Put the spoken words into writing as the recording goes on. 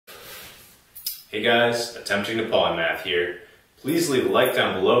Hey guys, Attempting to Polymath here. Please leave a like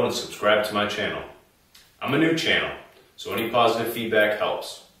down below and subscribe to my channel. I'm a new channel, so any positive feedback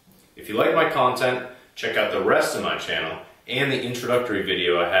helps. If you like my content, check out the rest of my channel and the introductory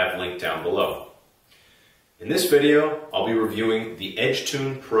video I have linked down below. In this video, I'll be reviewing the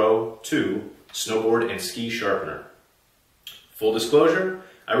Edgetune Pro 2 Snowboard and Ski Sharpener. Full disclosure,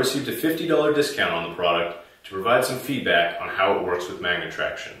 I received a $50 discount on the product to provide some feedback on how it works with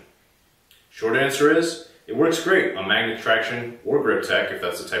Magnetraction. Short answer is, it works great on Magnetraction or Grip Tech if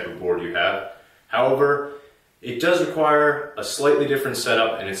that's the type of board you have. However, it does require a slightly different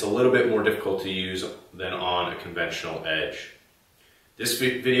setup and it's a little bit more difficult to use than on a conventional edge. This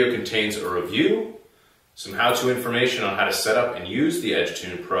video contains a review, some how-to information on how to set up and use the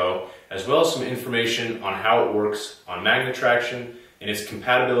Edgetune Pro, as well as some information on how it works on Magnetraction and its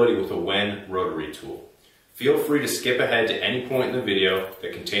compatibility with a Wen rotary tool. Feel free to skip ahead to any point in the video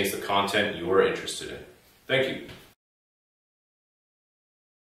that contains the content you are interested in. Thank you.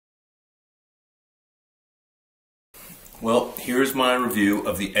 Well, here's my review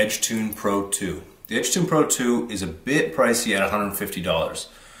of the Edgetune Pro 2. The Edgetune Pro 2 is a bit pricey at $150,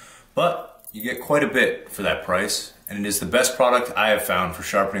 but you get quite a bit for that price, and it is the best product I have found for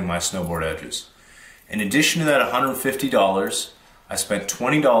sharpening my snowboard edges. In addition to that $150, I spent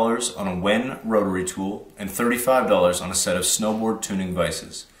 $20 on a Wen rotary tool and $35 on a set of snowboard tuning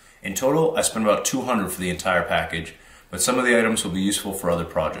vices. In total, I spent about $200 for the entire package, but some of the items will be useful for other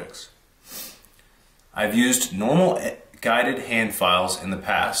projects. I've used normal guided hand files in the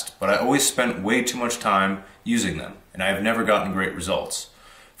past, but I always spent way too much time using them, and I have never gotten great results.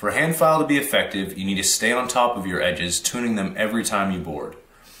 For a hand file to be effective, you need to stay on top of your edges, tuning them every time you board.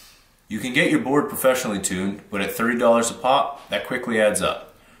 You can get your board professionally tuned, but at $30 a pop, that quickly adds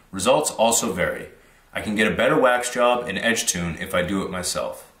up. Results also vary. I can get a better wax job in Edgetune if I do it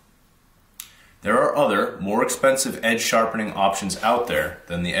myself. There are other, more expensive edge sharpening options out there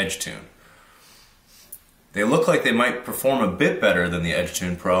than the Edgetune. They look like they might perform a bit better than the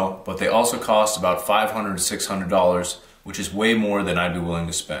Edgetune Pro, but they also cost about $500 to $600, which is way more than I'd be willing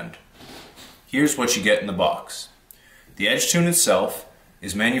to spend. Here's what you get in the box. The Edgetune itself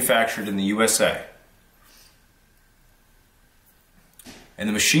is manufactured in the USA. And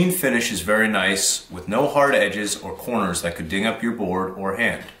the machine finish is very nice with no hard edges or corners that could ding up your board or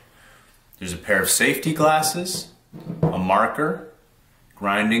hand. There's a pair of safety glasses, a marker,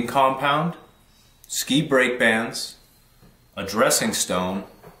 grinding compound, ski brake bands, a dressing stone,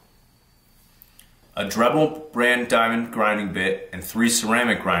 a Dremel brand diamond grinding bit, and 3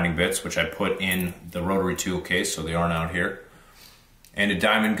 ceramic grinding bits, which I put in the rotary tool case so they aren't out here, and a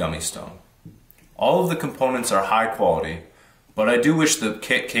diamond gummy stone. All of the components are high quality, but I do wish the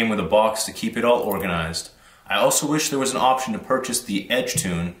kit came with a box to keep it all organized. I also wish there was an option to purchase the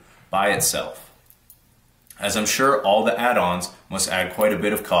Edgetune by itself, as I'm sure all the add-ons must add quite a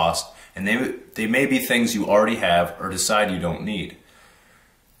bit of cost, and they may be things you already have or decide you don't need.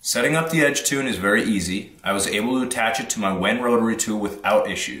 Setting up the Edgetune is very easy. I was able to attach it to my Wen rotary tool without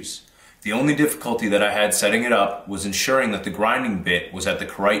issues. The only difficulty that I had setting it up was ensuring that the grinding bit was at the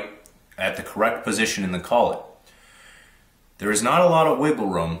correct position in the collet. There is not a lot of wiggle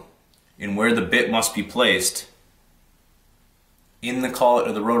room in where the bit must be placed in the collet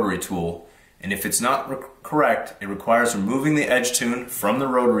of the rotary tool, and if it's not correct, it requires removing the Edgetune from the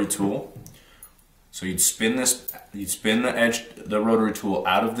rotary tool. So you'd spin the rotary tool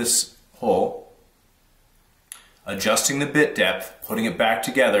out of this hole, adjusting the bit depth, putting it back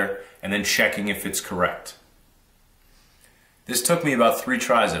together, and then checking if it's correct. This took me about 3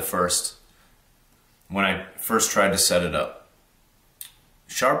 tries at first when I first tried to set it up.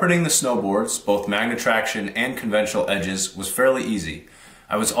 Sharpening the snowboards, both Magnetraction and conventional edges, was fairly easy.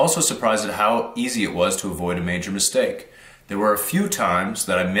 I was also surprised at how easy it was to avoid a major mistake. There were a few times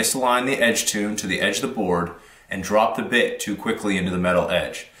that I misaligned the Edgetune to the edge of the board and dropped the bit too quickly into the metal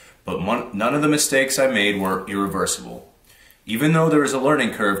edge, but none of the mistakes I made were irreversible. Even though there is a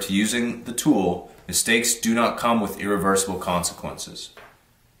learning curve to using the tool, mistakes do not come with irreversible consequences.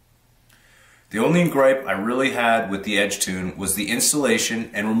 The only gripe I really had with the Edgetune was the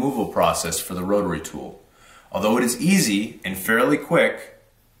installation and removal process for the rotary tool. Although it is easy and fairly quick,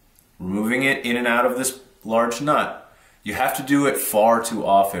 removing it in and out of this large nut, you have to do it far too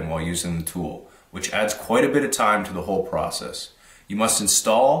often while using the tool, which adds quite a bit of time to the whole process. You must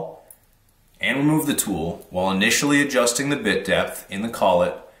install and remove the tool while initially adjusting the bit depth in the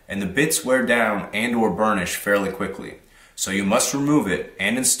collet, and the bits wear down and or burnish fairly quickly. So you must remove it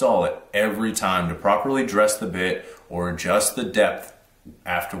and install it every time to properly dress the bit or adjust the depth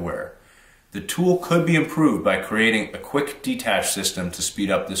after wear. The tool could be improved by creating a quick detach system to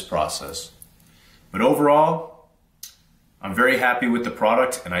speed up this process. But overall, I'm very happy with the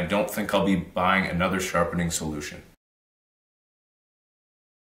product, and I don't think I'll be buying another sharpening solution.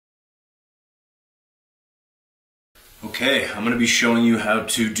 Okay, I'm going to be showing you how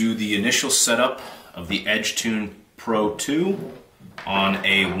to do the initial setup of the Edgetune Pro 2 on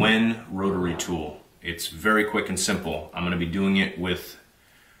a Wen rotary tool. It's very quick and simple. I'm going to be doing it with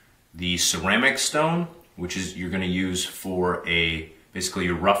the ceramic stone, which is you're going to use for basically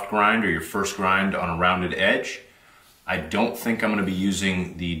your rough grind or your first grind on a rounded edge. I don't think I'm going to be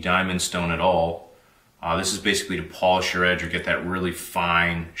using the diamond stone at all. This is basically to polish your edge or get that really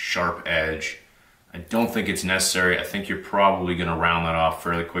fine, sharp edge. I don't think it's necessary. I think you're probably going to round that off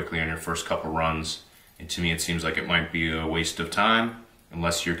fairly quickly on your first couple runs. And to me, it seems like it might be a waste of time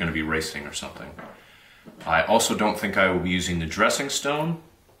unless you're going to be racing or something. I also don't think I will be using the dressing stone,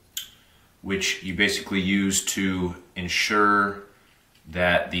 which you basically use to ensure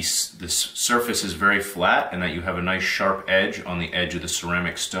that this surface is very flat and that you have a nice sharp edge on the edge of the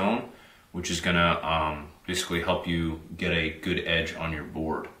ceramic stone, which is going to basically help you get a good edge on your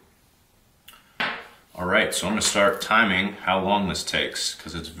board. Alright, so I'm going to start timing how long this takes,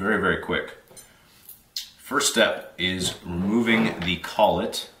 because it's very, very quick. First step is removing the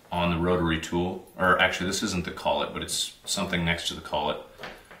collet on the rotary tool, or actually this isn't the collet, but it's something next to the collet.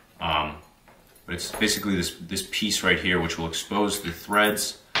 But it's basically this piece right here, which will expose the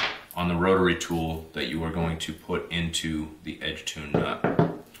threads on the rotary tool that you are going to put into the Edgetune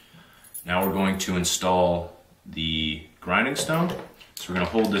nut. Now we're going to install the grinding stone. So we're going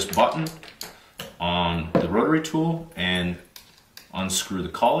to hold this button on the rotary tool and unscrew the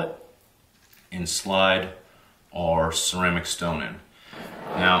collet and slide our ceramic stone in.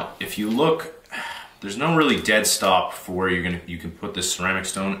 Now, if you look, there's no really dead stop for where you can put this ceramic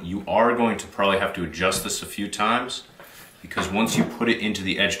stone. You are going to probably have to adjust this a few times, because once you put it into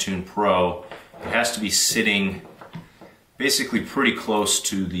the Edgetune Pro, it has to be sitting basically pretty close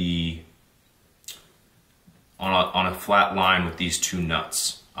to on a flat line with these two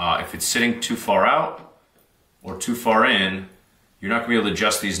nuts. If it's sitting too far out or too far in, you're not going to be able to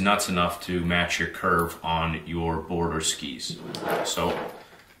adjust these nuts enough to match your curve on your board or skis. So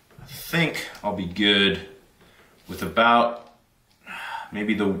I think I'll be good with about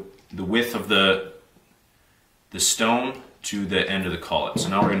maybe the width of the stone to the end of the collet. So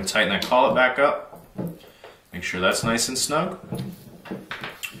now we're going to tighten that collet back up, make sure that's nice and snug.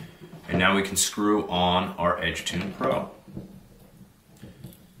 And now we can screw on our Edgetune Pro.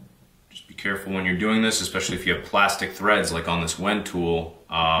 Just be careful when you're doing this, especially if you have plastic threads like on this Wen tool.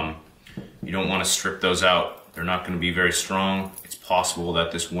 You don't want to strip those out. They're not going to be very strong. It's possible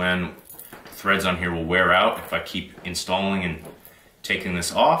that this Wen threads on here will wear out if I keep installing and taking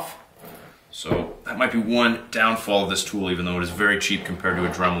this off. So that might be one downfall of this tool, even though it is very cheap compared to a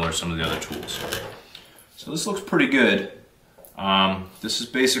Dremel or some of the other tools. So this looks pretty good. This is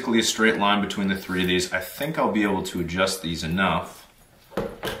basically a straight line between the three of these. I think I'll be able to adjust these enough.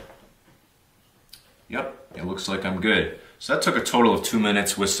 Yep, it looks like I'm good. So that took a total of 2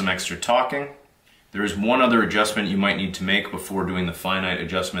 minutes with some extra talking. There is one other adjustment you might need to make before doing the finite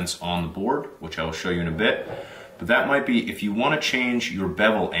adjustments on the board, which I will show you in a bit. But that might be, if you want to change your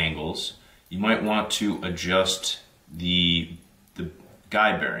bevel angles, you might want to adjust the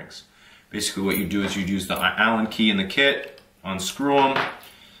guide bearings. Basically what you do is you use the Allen key in the kit, unscrew them.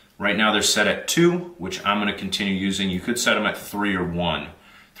 Right now they're set at 2, which I'm going to continue using. You could set them at 3 or 1.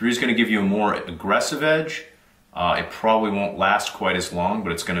 3 is going to give you a more aggressive edge. It probably won't last quite as long,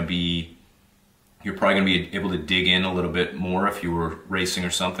 but it's going to be, you're probably going to be able to dig in a little bit more if you were racing or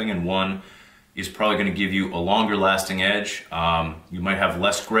something. And 1 is probably going to give you a longer lasting edge. You might have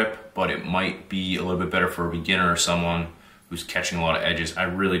less grip, but it might be a little bit better for a beginner or someone who's catching a lot of edges. I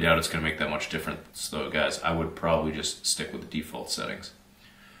really doubt it's going to make that much difference though, guys. I would probably just stick with the default settings.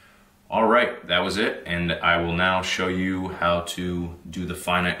 Alright, that was it, and I will now show you how to do the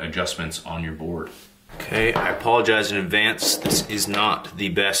finite adjustments on your board. Okay, I apologize in advance. This is not the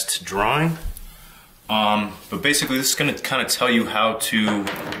best drawing. But basically this is going to kind of tell you how to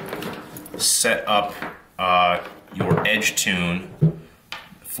set up your Edgetune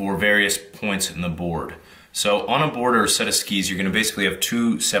for various points in the board. So on a board or a set of skis, you're going to basically have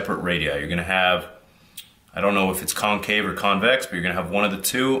 2 separate radii. You're going to have, I don't know if it's concave or convex, but you're going to have one of the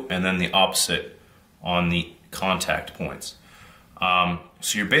two and then the opposite on the contact points.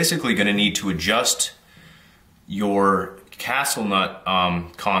 So you're basically going to need to adjust your castle nut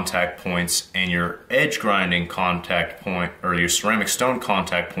contact points and your edge grinding contact point, or your ceramic stone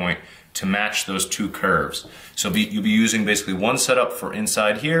contact point, to match those 2 curves. So you'll be using basically one setup for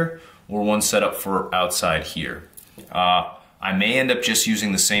inside here or one setup for outside here. I may end up just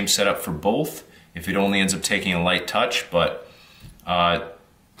using the same setup for both if it only ends up taking a light touch, but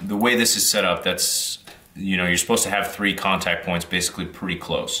the way this is set up, that's, you know, you're supposed to have 3 contact points basically pretty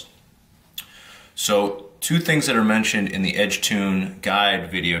close. So 2 things that are mentioned in the Edgetune guide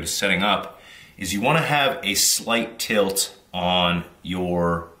video to setting up is you want to have a slight tilt on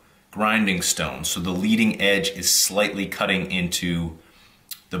your grinding stone, so the leading edge is slightly cutting into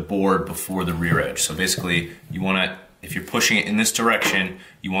the board before the rear edge. So basically, you want to, if you're pushing it in this direction,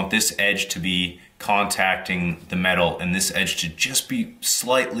 you want this edge to be contacting the metal and this edge to just be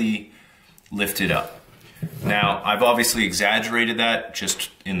slightly lifted up. Now, I've obviously exaggerated that just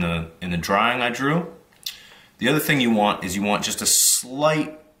in the drawing I drew. The other thing you want is you want just a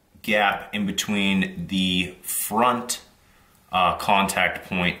slight gap in between the front contact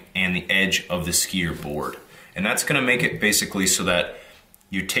point and the edge of the skier board. And that's going to make it basically so that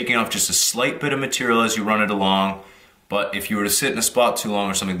you're taking off just a slight bit of material as you run it along, but if you were to sit in a spot too long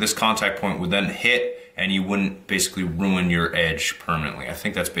or something, this contact point would then hit and you wouldn't basically ruin your edge permanently. I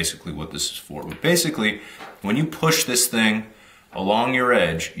think that's basically what this is for. But basically, when you push this thing along your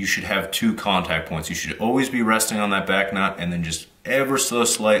edge, you should have 2 contact points. You should always be resting on that back nut and then just ever so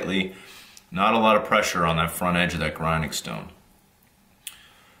slightly, not a lot of pressure on that front edge of that grinding stone.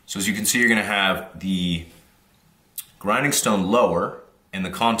 So as you can see, you're going to have the grinding stone lower and the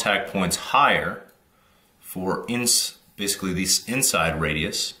contact points higher for basically this inside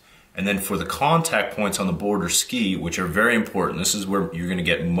radius. And then for the contact points on the board or ski, which are very important, this is where you're going to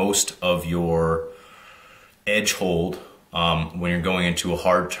get most of your edge hold when you're going into a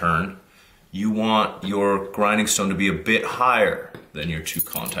hard turn. You want your grinding stone to be a bit higher than your 2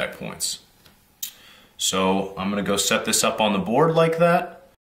 contact points. So I'm going to go set this up on the board like that.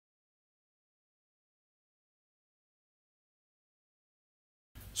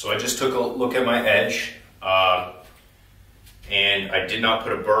 So I just took a look at my edge, and I did not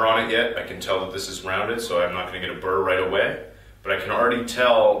put a burr on it yet. I can tell that this is rounded, so I'm not going to get a burr right away. But I can already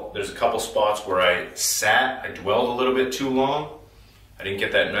tell there's a couple spots where I dwelled a little bit too long. I didn't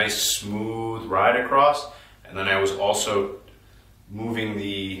get that nice smooth ride across. And then I was also moving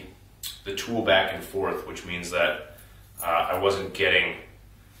the tool back and forth, which means that I wasn't getting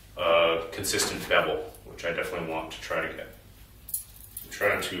a consistent bevel, which I definitely want to try to get. I'm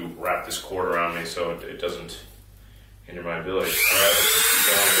trying to wrap this cord around me so it doesn't hinder my ability. All right, let's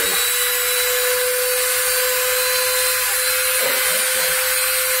keep going, baby.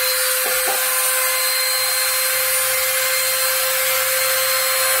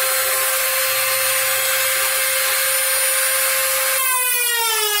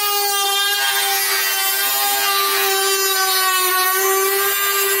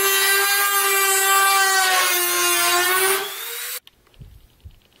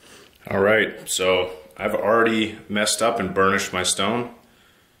 Alright, so I've already messed up and burnished my stone.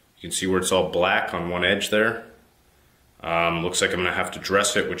 You can see where it's all black on one edge there. Looks like I'm going to have to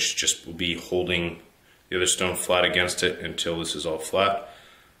dress it, which just will be holding the other stone flat against it until this is all flat.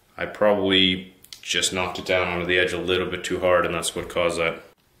 I probably just knocked it down onto the edge a little bit too hard, and that's what caused that.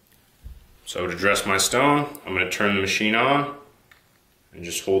 So to dress my stone, I'm going to turn the machine on and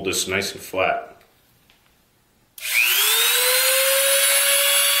just hold this nice and flat.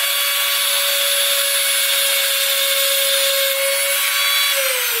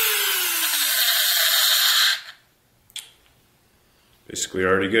 Basically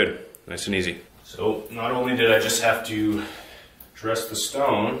already good, nice and easy. So not only did I just have to dress the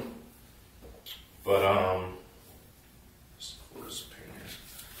stone, but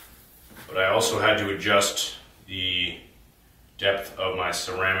I also had to adjust the depth of my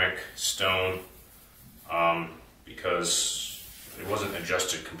ceramic stone because it wasn't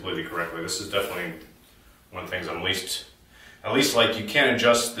adjusted completely correctly. This is definitely one of the things I'm at least like you can't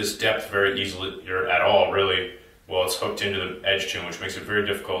adjust this depth very easily or at all really. Well, it's hooked into the Edgetune, which makes it very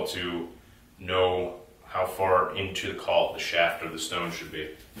difficult to know how far into the shaft of the stone should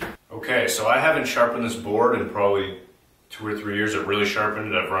be. Okay, so I haven't sharpened this board in probably 2 or 3 years. I've really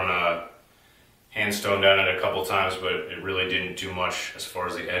sharpened it. I've run a hand stone down it a couple times, but it really didn't do much as far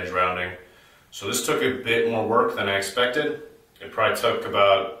as the edge rounding. So this took a bit more work than I expected. It probably took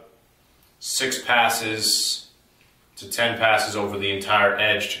about 6 passes to 10 passes over the entire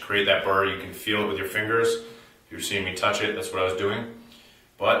edge to create that burr. You can feel it with your fingers. You're seeing me touch it, that's what I was doing.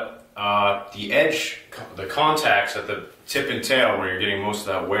 But the edge, the contacts at the tip and tail where you're getting most of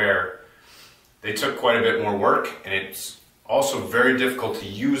that wear, they took quite a bit more work, and it's also very difficult to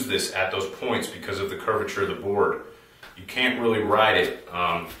use this at those points because of the curvature of the board. You can't really ride it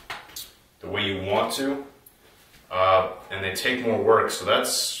the way you want to, and they take more work, so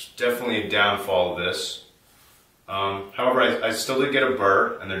that's definitely a downfall of this. However, I still did get a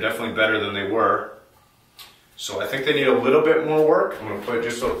burr, and they're definitely better than they were. So I think they need a little bit more work. I'm going to put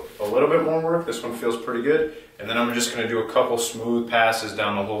just a little bit more work. This one feels pretty good. And then I'm just going to do a couple smooth passes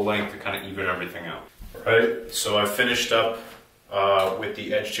down the whole length to kind of even everything out. All right, so I finished up with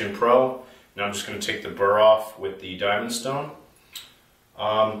the Edgetune Pro. Now I'm just going to take the burr off with the Diamond Stone.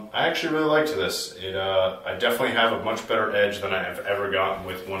 I actually really liked this. I definitely have a much better edge than I have ever gotten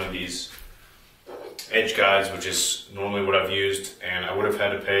with one of these edge guides, which is normally what I've used, and I would have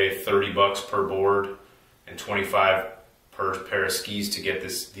had to pay 30 bucks per board and 25 per pair of skis to get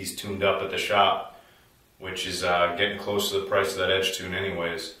these tuned up at the shop, which is getting close to the price of that Edgetune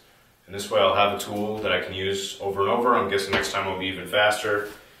anyways. And this way I'll have a tool that I can use over and over. I'm guessing next time I'll be even faster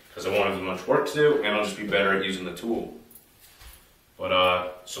because I won't have as much work to do, and I'll just be better at using the tool.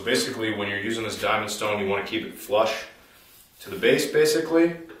 But so basically, when you're using this Diamond Stone, you want to keep it flush to the base,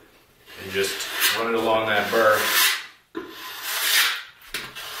 basically, and just run it along that burr.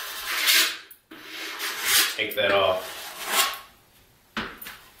 Take that off.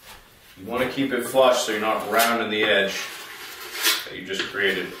 You want to keep it flush so you're not rounding the edge that you just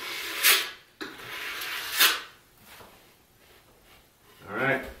created.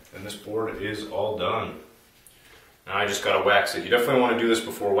 Alright, and this board is all done. Now I just gotta wax it. You definitely want to do this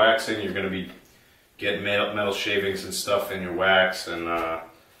before waxing. You're going to be getting metal shavings and stuff in your wax, and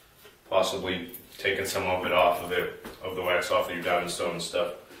possibly taking some of it off of the wax off of your Diamond Stone and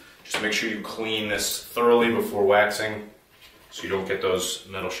stuff. Just make sure you clean this thoroughly before waxing so you don't get those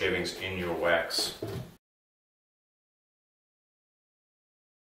metal shavings in your wax.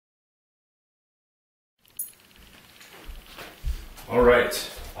 Alright,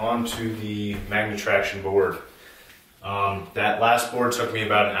 on to the Magnetraction board. That last board took me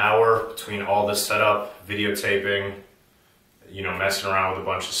about an hour between all this setup, videotaping, messing around with a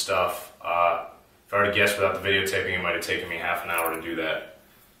bunch of stuff. If I were to guess, without the videotaping, it might have taken me half an hour to do that.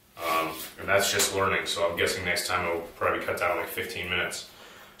 And that's just learning, so I'm guessing next time it will probably cut down like 15 minutes.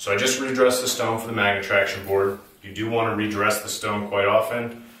 So I just redressed the stone for the Magnetraction board. You do want to redress the stone quite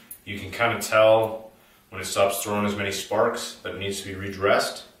often. You can kind of tell when it stops throwing as many sparks that it needs to be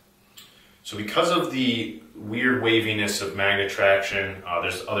redressed. So because of the weird waviness of Magnetraction,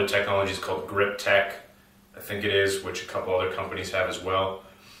 there's other technologies called Grip Tech, I think it is, which a couple other companies have as well.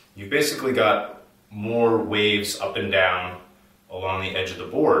 You've basically got more waves up and down along the edge of the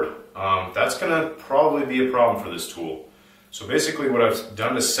board. That's going to probably be a problem for this tool. So basically what I've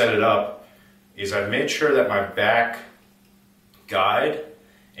done to set it up is I've made sure that my back guide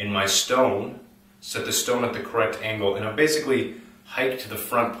and my stone set the stone at the correct angle, and I've basically hiked the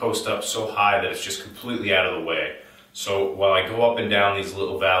front post up so high that it's just completely out of the way. So while I go up and down these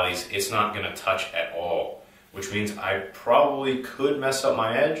little valleys, it's not going to touch at all, which means I probably could mess up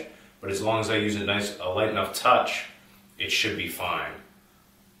my edge, but as long as I use a light enough touch, it should be fine.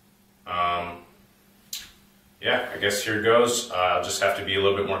 Yeah, I guess here goes. I'll just have to be a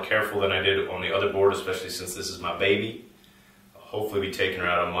little bit more careful than I did on the other board, especially since this is my baby. I'll hopefully be taking her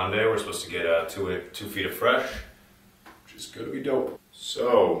out on Monday. We're supposed to get 2 feet of fresh, which is going to be dope.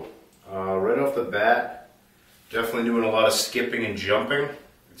 So, right off the bat, definitely doing a lot of skipping and jumping.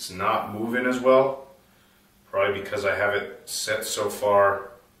 It's not moving as well, probably because I have it set so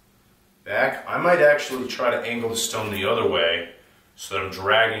far back. I might actually try to angle the stone the other way so that I'm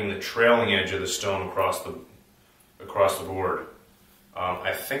dragging the trailing edge of the stone across the board.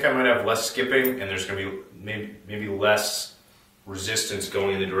 I think I might have less skipping, and there's going to be maybe less resistance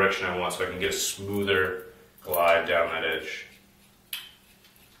going in the direction I want, so I can get a smoother glide down that edge.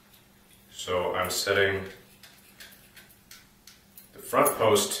 So I'm setting the front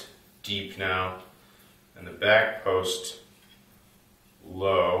post deep now and the back post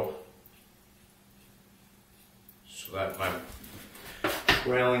low, so that my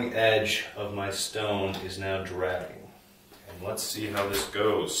trailing edge of my stone is now dragging. And let's see how this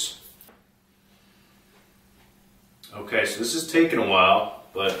goes. Okay, so this has taken a while,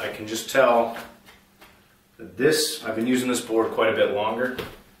 but I can just tell that I've been using this board quite a bit longer,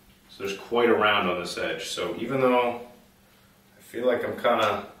 so there's quite a round on this edge. So even though I feel like I'm kind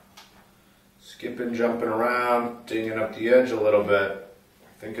of skipping, jumping around, dinging up the edge a little bit,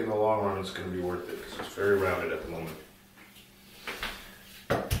 I think in the long run it's going to be worth it because it's very rounded at the moment.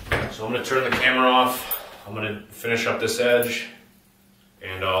 So I'm going to turn the camera off, I'm going to finish up this edge,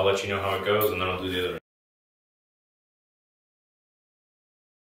 and I'll let you know how it goes, and then I'll do the other.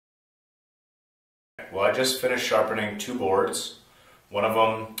 Well, I just finished sharpening 2 boards. One of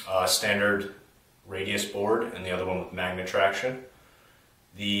them standard radius board, and the other one with Magnetraction.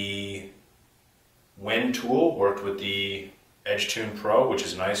 The Wen tool worked with the Edgetune Pro, which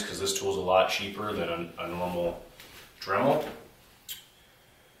is nice because this tool is a lot cheaper than a normal Dremel.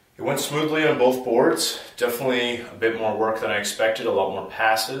 It went smoothly on both boards. Definitely a bit more work than I expected, a lot more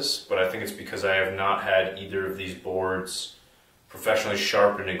passes, but I think it's because I have not had either of these boards professionally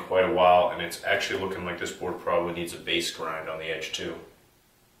sharpened in quite a while, and it's actually looking like this board probably needs a base grind on the edge too.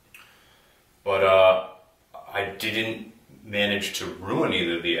 But I didn't manage to ruin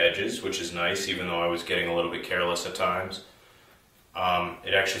either of the edges, which is nice, even though I was getting a little bit careless at times.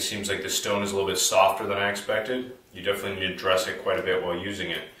 It actually seems like the stone is a little bit softer than I expected. You definitely need to dress it quite a bit while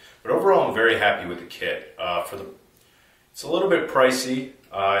using it. But overall, I'm very happy with the kit. It's a little bit pricey,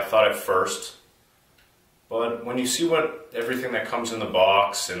 I thought at first. But when you see everything that comes in the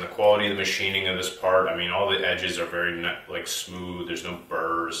box and the quality of the machining of this part, I mean, all the edges are very smooth. There's no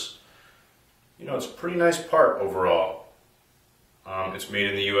burrs. You know, it's a pretty nice part overall. It's made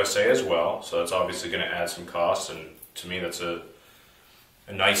in the USA as well, so that's obviously going to add some costs, and to me, that's a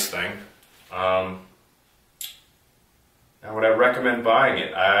nice thing. Now, would I recommend buying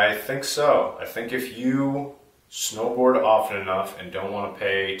it? I think so. I think if you snowboard often enough and don't want to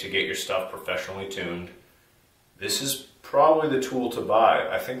pay to get your stuff professionally tuned, this is probably the tool to buy.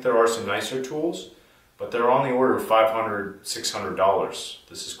 I think there are some nicer tools, but they're on the order of $500, $600.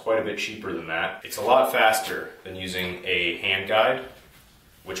 This is quite a bit cheaper than that. It's a lot faster than using a hand guide,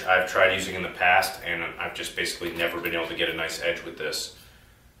 which I've tried using in the past, and I've just basically never been able to get a nice edge with this.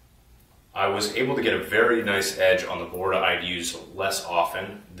 I was able to get a very nice edge on the board I'd use less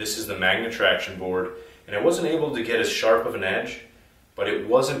often. This is the Magnetraction board, and I wasn't able to get as sharp of an edge, but it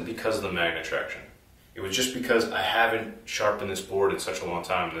wasn't because of the Magnetraction. It was just because I haven't sharpened this board in such a long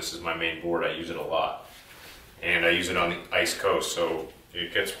time. This is my main board. I use it a lot. And I use it on the ice coast, so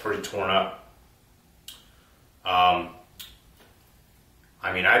it gets pretty torn up. I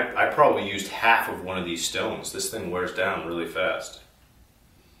mean, I probably used half of one of these stones. This thing wears down really fast.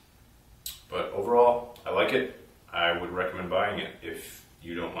 But overall, I like it. I would recommend buying it if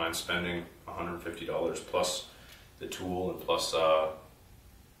you don't mind spending $150 plus the tool and plus the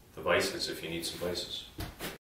vices if you need some vices.